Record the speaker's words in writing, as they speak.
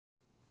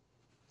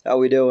How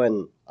we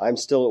doing? I'm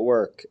still at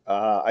work.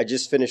 I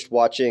just finished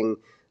watching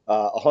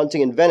A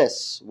Haunting in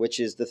Venice, which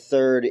is the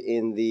third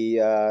in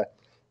the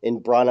in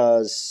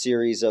Branagh's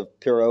series of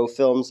Pierrot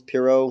films.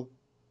 Pierrot,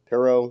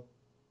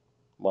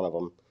 one of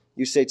them.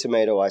 You say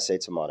tomato, I say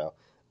tomato.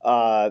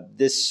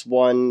 This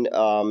one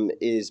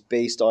is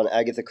based on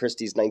Agatha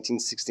Christie's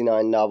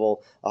 1969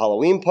 novel A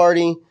Halloween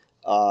Party.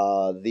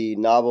 The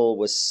novel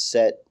was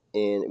set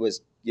in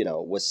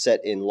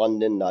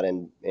London, not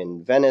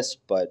in Venice,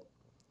 but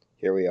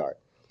here we are.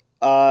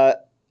 Uh,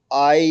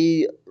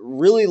 I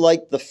really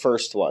liked the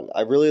first one.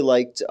 I really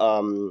liked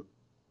Murder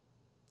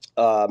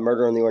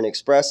on the Orient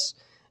Express,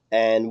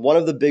 and one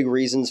of the big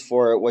reasons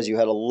for it was you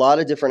had a lot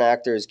of different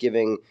actors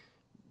giving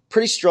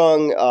pretty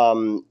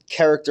strong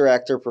character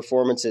actor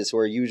performances who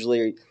are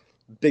usually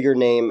bigger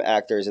name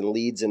actors and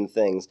leads in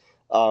things.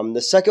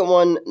 The second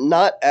one,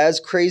 not as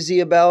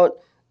crazy about.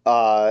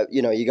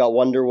 You got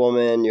Wonder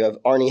Woman. You have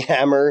Arnie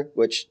Hammer,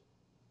 which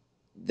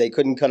they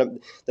couldn't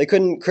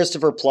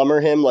Christopher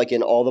Plummer him like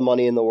in All the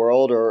Money in the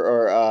World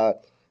or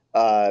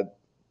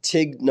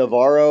Tig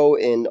Navarro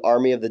in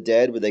Army of the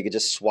Dead, where they could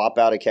just swap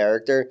out a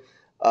character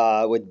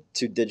with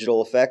two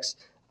digital effects.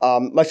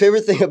 My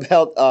favorite thing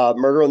about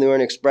Murder on the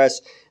Orient Express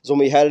is when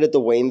we had it at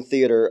the Wayne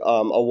Theater.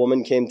 A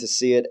woman came to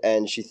see it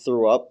and she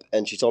threw up,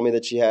 and she told me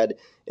that she had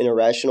an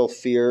irrational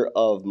fear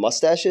of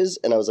mustaches.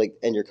 And I was like,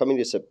 "And you're coming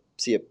to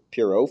see a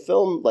Pierrot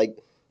film? Like,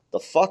 the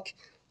fuck?"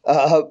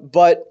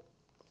 But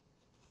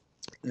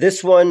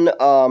this one,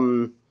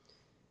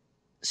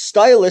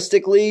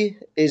 stylistically,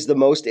 is the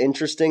most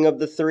interesting of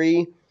the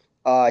three.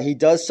 He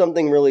does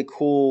something really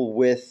cool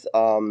with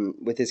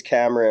his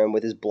camera and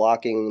with his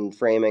blocking and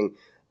framing.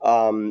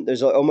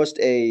 There's almost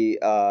a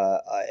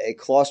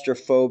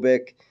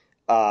claustrophobic,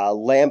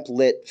 lamp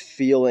lit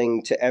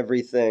feeling to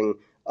everything,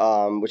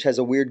 which has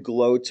a weird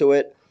glow to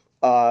it.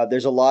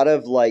 There's a lot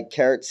of like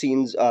carrot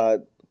scenes.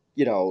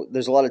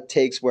 There's a lot of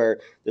takes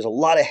where there's a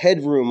lot of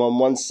headroom on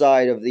one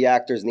side of the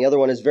actors, and the other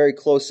one is very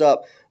close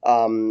up.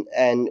 A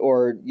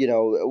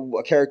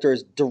character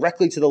is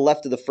directly to the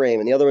left of the frame,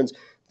 and the other one's.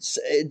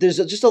 There's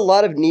just a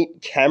lot of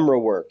neat camera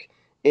work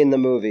in the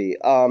movie.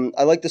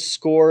 I like the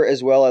score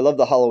as well. I love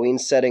the Halloween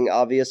setting,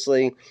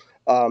 obviously.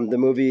 The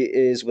movie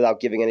is, without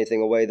giving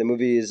anything away, the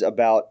movie is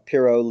about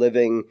Pierrot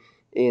living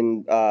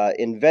in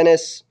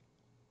Venice.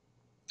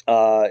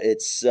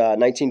 It's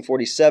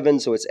 1947,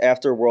 so it's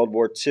after World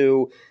War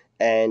II,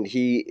 and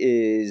he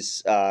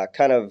is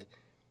kind of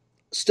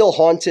still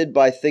haunted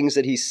by things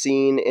that he's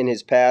seen in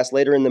his past.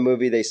 Later in the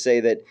movie, they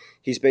say that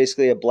he's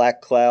basically a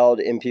black cloud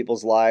in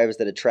people's lives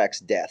that attracts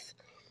death.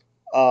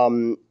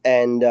 So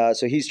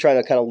he's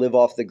trying to kind of live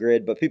off the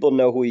grid, but people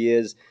know who he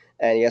is,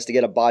 and he has to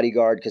get a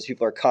bodyguard because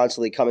people are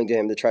constantly coming to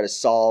him to try to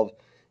solve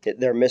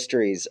their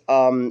mysteries.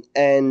 Tina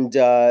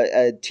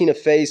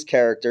Fey's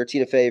character,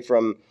 Tina Fey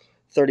from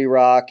 30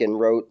 Rock and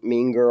wrote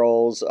Mean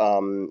Girls.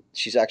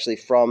 She's actually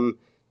from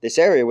this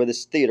area where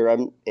this theater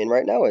I'm in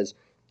right now is.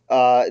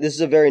 This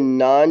is a very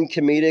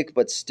non-comedic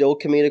but still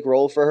comedic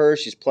role for her.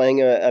 She's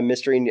playing a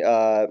mystery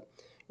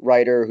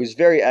writer who's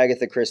very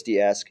Agatha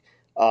Christie-esque,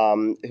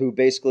 who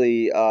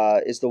basically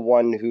is the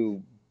one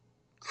who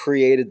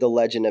created the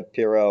legend of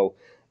Pierrot.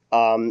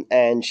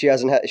 And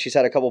she's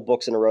had a couple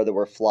books in a row that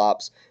were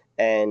flops.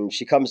 And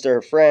she comes to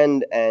her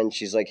friend and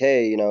she's like,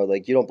 "Hey, you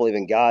don't believe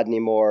in God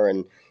anymore,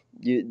 and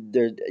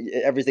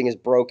everything is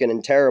broken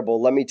and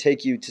terrible. Let me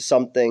take you to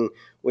something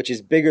which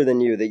is bigger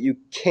than you, that you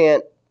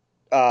can't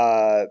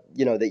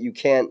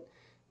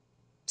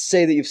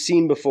say that you've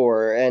seen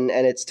before, and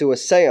it's to a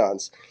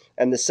seance.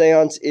 And the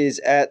seance is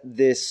at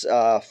this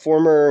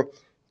former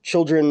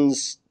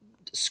children's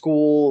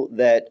school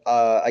that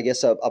I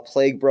guess a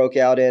plague broke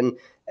out in,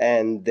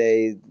 and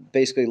they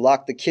basically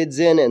locked the kids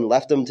in and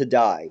left them to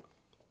die.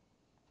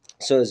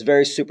 So there's a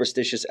very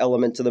superstitious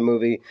element to the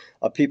movie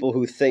of people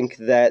who think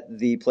that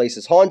the place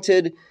is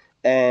haunted,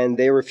 and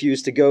they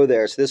refuse to go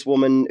there. So this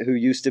woman who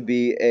used to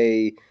be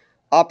a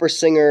opera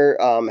singer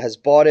has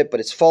bought it,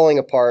 but it's falling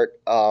apart.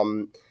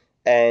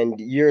 And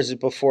years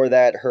before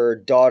that, her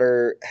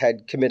daughter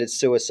had committed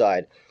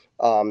suicide.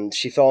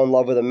 She fell in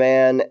love with a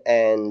man,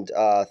 and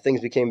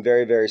things became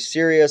very, very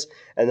serious.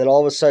 And then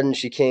all of a sudden,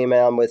 she came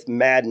out with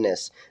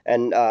madness,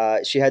 and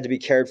she had to be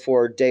cared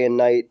for day and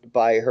night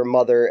by her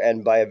mother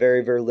and by a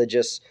very, very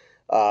religious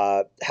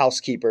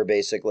housekeeper,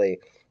 basically.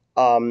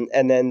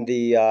 And then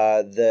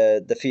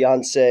the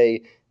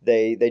fiance,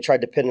 they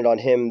tried to pin it on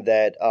him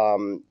that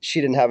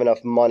she didn't have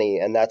enough money,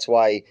 and that's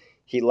why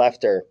he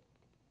left her.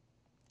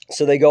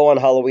 So they go on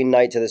Halloween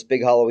night to this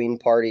big Halloween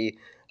party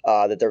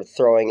that they're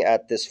throwing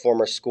at this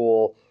former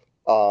school.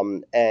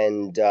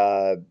 It's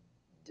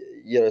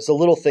the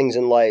little things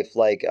in life,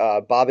 like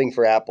bobbing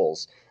for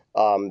apples.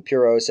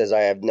 Pierrot says,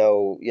 I have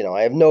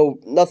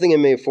nothing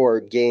in me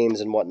for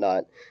games and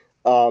whatnot.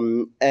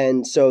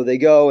 And so they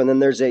go, and then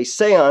there's a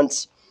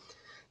seance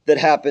that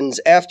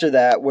happens after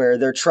that where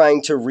they're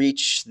trying to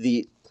reach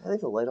the... Did I leave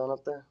the light on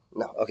up there?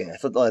 No. Okay, I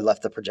thought I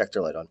left the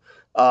projector light on.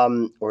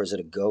 Or is it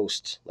a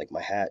ghost, like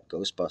my hat,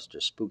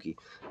 Ghostbuster, spooky?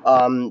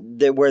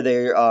 Where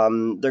they're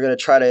going to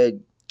try to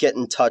get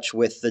in touch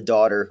with the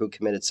daughter who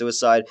committed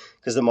suicide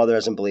because the mother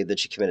doesn't believe that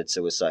she committed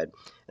suicide.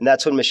 And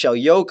that's when Michelle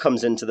Yeoh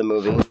comes into the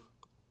movie,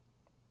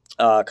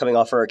 coming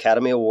off her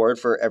Academy Award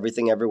for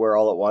Everything Everywhere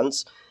All at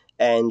Once,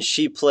 and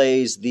she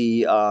plays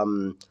the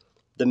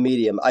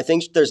medium. I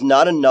think there's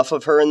not enough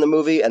of her in the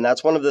movie, and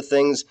that's one of the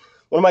things.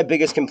 One of my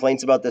biggest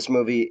complaints about this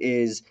movie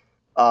is,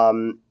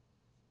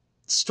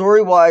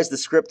 story-wise, the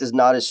script is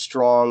not as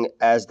strong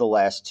as the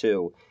last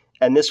two,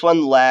 and this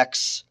one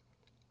lacks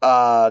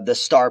the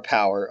star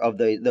power of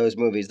those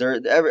movies.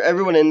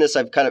 Everyone in this,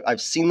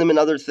 I've seen them in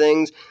other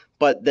things,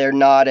 but they're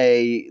not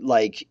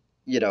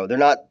they're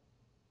not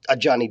a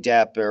Johnny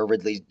Depp or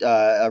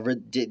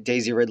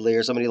Daisy Ridley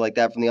or somebody like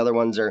that from the other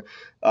ones, or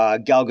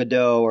Gal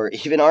Gadot or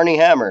even Armie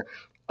Hammer.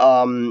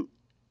 And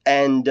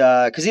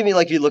because even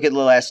like you look at the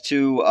last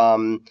two,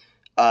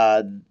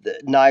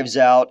 Knives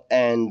Out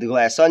and The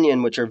Glass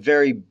Onion, which are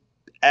very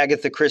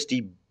Agatha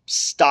Christie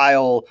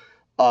style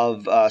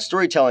of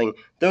storytelling,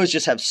 those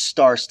just have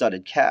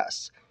star-studded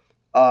casts.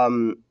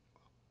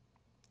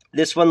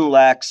 This one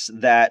lacks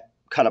that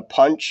kind of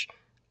punch.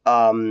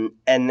 And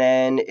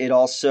then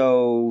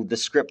the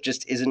script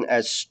just isn't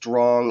as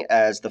strong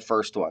as the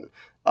first one.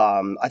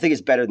 I think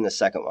it's better than the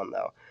second one,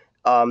 though.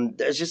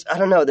 There's just, I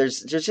don't know, there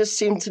just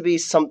seemed to be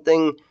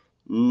something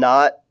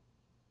not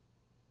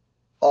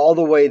all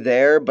the way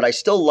there, but I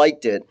still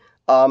liked it.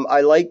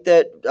 I like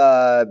that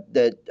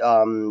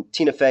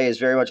Tina Fey is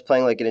very much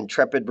playing like an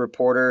intrepid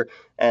reporter,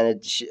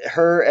 and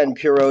her and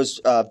Poirot's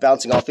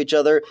bouncing off each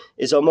other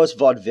is almost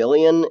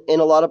vaudevillian in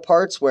a lot of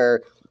parts,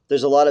 where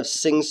there's a lot of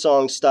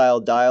sing-song style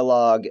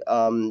dialogue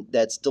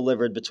that's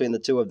delivered between the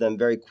two of them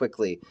very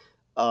quickly.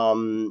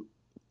 The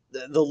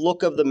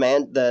look of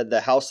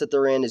the house that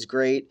they're in is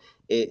great.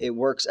 It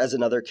works as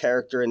another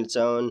character in its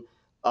own.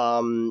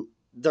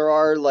 There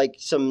are like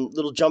some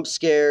little jump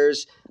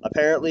scares.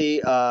 Apparently,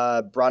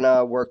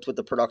 Branagh worked with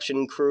the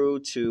production crew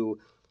to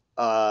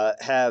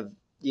have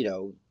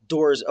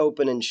doors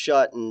open and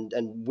shut and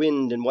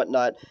wind and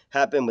whatnot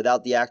happen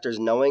without the actors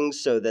knowing,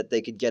 so that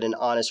they could get an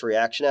honest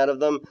reaction out of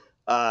them.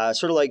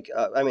 Sort of like,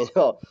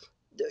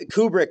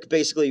 Kubrick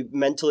basically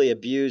mentally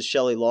abused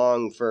Shelley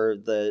Long for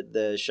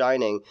the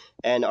Shining,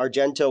 and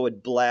Argento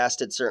would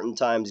blast at certain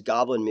times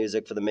goblin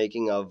music for the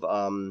making of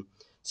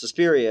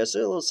Suspiria, so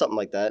a little something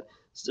like that.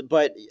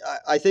 But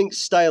I think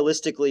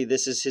stylistically,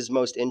 this is his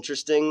most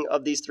interesting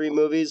of these three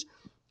movies.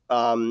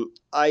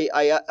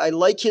 I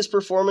like his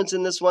performance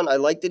in this one. I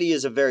like that he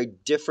is a very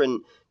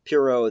different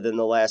Poirot than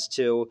the last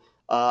two.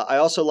 I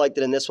also like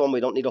that in this one, we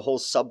don't need a whole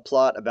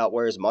subplot about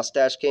where his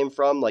mustache came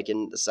from, like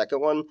in the second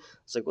one.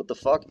 It's like, what the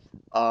fuck?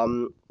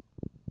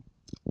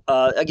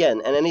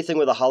 Again, and anything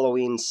with a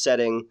Halloween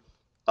setting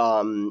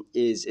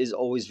is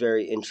always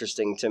very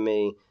interesting to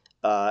me.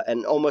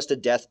 And almost a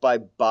death by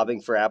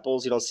bobbing for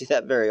apples. You don't see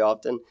that very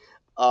often.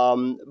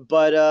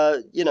 But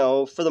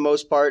for the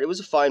most part, it was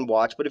a fine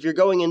watch. But if you're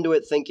going into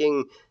it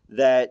thinking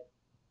that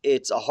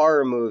it's a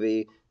horror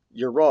movie,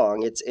 you're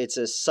wrong. It's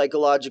a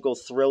psychological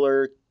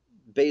thriller,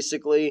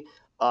 basically.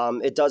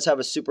 It does have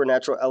a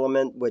supernatural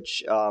element,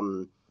 which,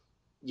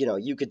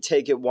 you could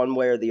take it one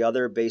way or the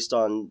other based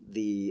on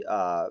the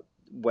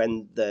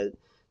when the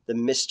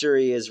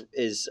mystery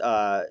is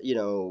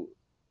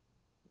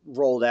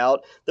rolled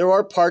out. There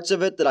are parts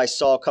of it that I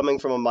saw coming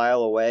from a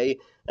mile away.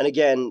 And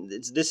again,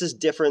 this is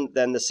different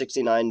than the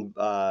 69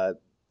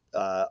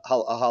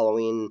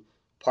 Halloween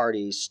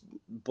Parties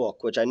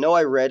book, which I know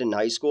I read in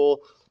high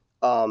school,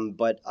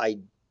 but I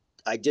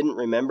didn't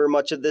remember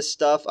much of this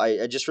stuff.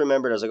 I just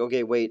remembered, I was like,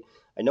 okay, wait,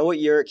 I know what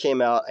year it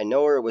came out. I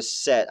know where it was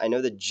set. I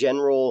know the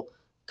general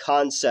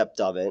concept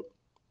of it.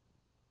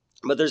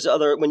 But there's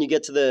when you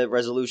get to the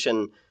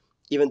resolution,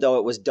 even though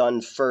it was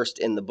done first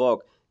in the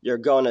book, you're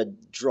going to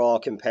draw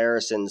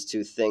comparisons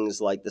to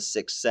things like The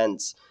Sixth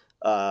Sense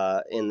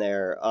in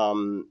there.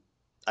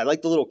 I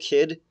like the little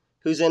kid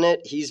who's in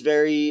it. He's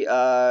very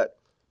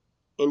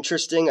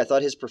interesting. I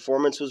thought his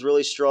performance was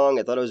really strong.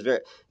 I thought it was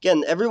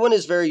again, everyone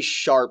is very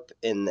sharp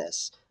in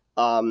this.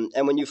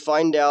 And when you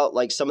find out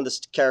like some of the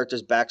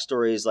characters'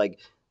 backstories, like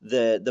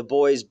the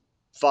boy's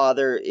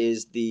father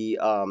is the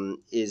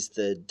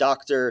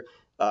doctor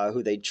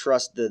who they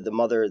trust, the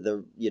mother,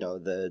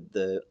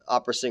 the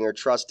opera singer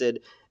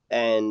trusted,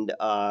 and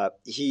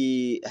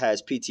he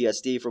has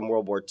PTSD from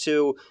World War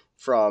II,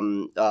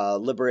 from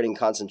liberating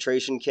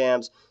concentration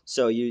camps.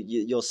 So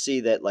you'll see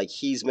that like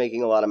he's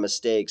making a lot of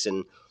mistakes,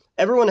 and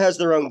everyone has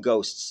their own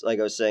ghosts, like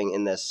I was saying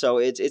in this. So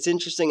it's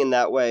interesting in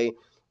that way.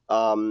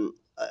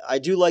 I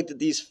do like that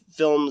these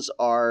films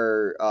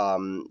are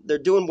they're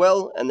doing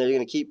well, and they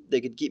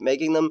could keep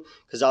making them,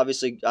 because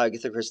obviously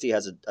Agatha Christie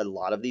has a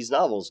lot of these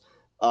novels.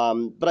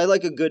 But I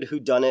like a good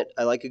whodunit.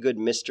 I like a good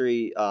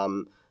mystery.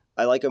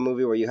 I like a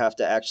movie where you have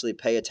to actually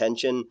pay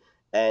attention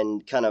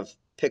and kind of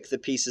pick the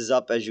pieces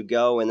up as you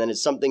go, and then if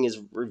something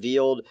is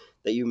revealed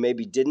that you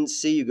maybe didn't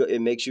see,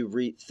 it makes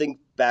you think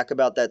back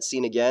about that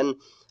scene again.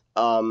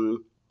 But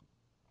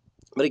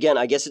again,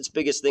 I guess its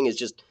biggest thing is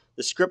just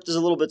the script is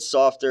a little bit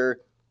softer.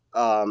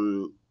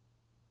 The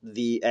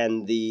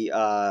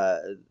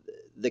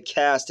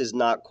cast is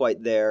not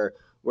quite there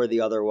where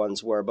the other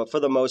ones were. But for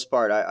the most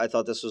part, I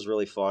thought this was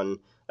really fun.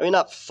 I mean,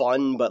 not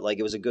fun, but like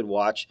it was a good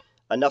watch.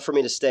 Enough for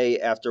me to stay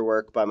after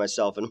work by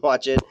myself and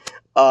watch it.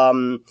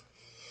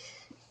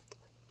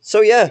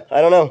 So yeah,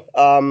 I don't know.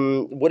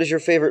 What is your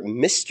favorite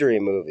mystery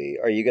movie?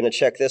 Are you going to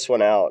check this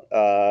one out?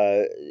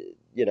 What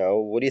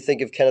do you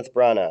think of Kenneth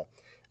Branagh?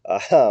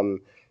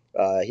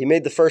 He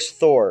made the first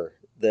Thor.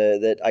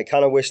 That I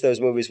kind of wish those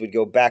movies would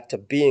go back to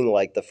being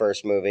like the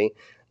first movie.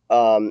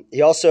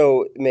 He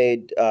also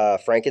made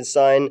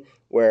Frankenstein,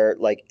 where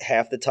like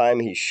half the time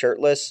he's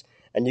shirtless,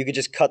 and you could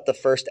just cut the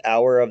first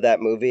hour of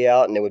that movie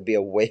out, and it would be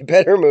a way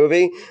better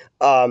movie.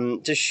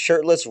 Just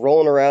shirtless,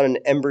 rolling around in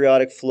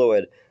embryonic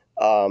fluid.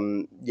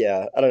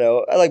 Yeah, I don't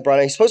know. I like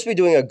Branagh. He's supposed to be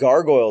doing a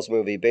Gargoyles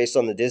movie based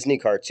on the Disney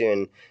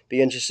cartoon.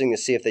 Be interesting to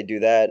see if they do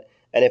that.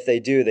 And if they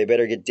do, they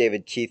better get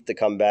David Keith to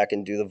come back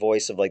and do the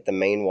voice of like the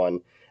main one.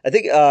 I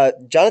think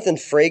Jonathan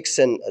Frakes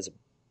and as a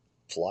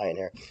fly in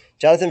here,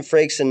 Jonathan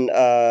Frakes and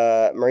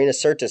Marina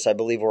Sirtis, I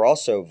believe, were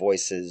also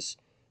voices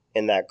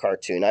in that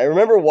cartoon. I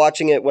remember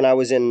watching it when I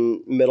was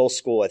in middle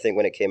school. I think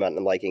when it came out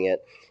and liking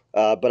it.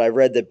 But I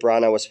read that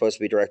Branagh was supposed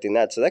to be directing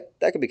that, so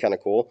that could be kind of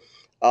cool.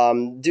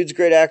 Dude's a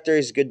great actor.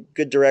 He's a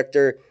good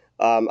director.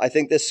 I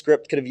think this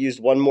script could have used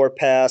one more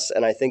pass,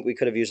 and I think we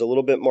could have used a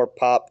little bit more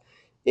pop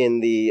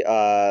in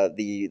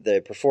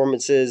the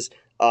performances.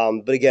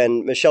 But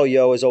again, Michelle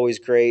Yeoh is always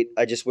great.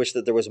 I just wish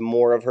that there was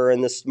more of her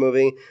in this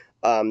movie.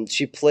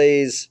 She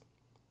plays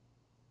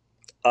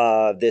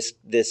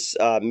this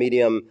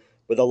medium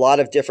with a lot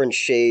of different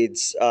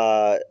shades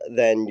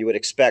than you would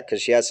expect,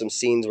 because she has some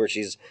scenes where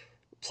she's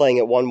playing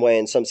it one way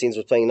and some scenes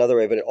was playing another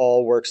way, but it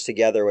all works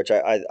together, which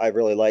I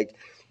really liked.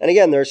 And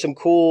again, there's some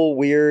cool,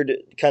 weird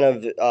kind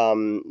of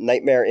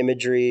nightmare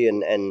imagery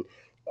and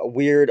a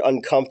weird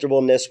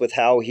uncomfortableness with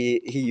how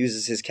he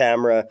uses his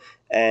camera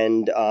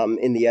and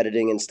in the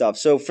editing and stuff.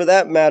 So for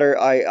that matter,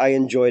 I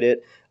enjoyed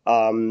it.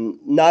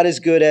 Not as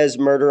good as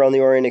Murder on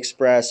the Orient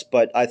Express,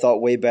 but I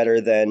thought way better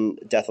than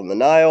Death on the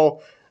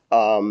Nile.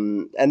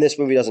 And this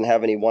movie doesn't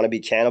have any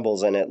wannabe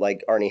cannibals in it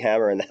like Arnie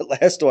Hammer in that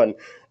last one.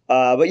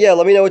 But yeah,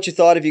 let me know what you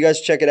thought if you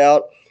guys check it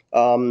out.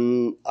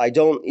 I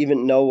don't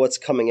even know what's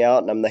coming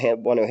out, and I'm the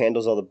one who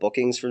handles all the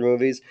bookings for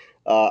movies.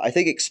 I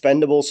think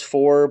Expendables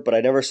 4, but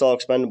I never saw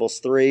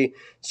Expendables 3.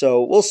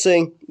 So we'll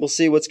see. We'll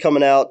see what's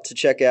coming out to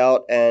check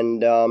out.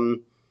 And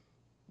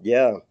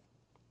yeah,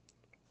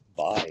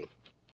 bye.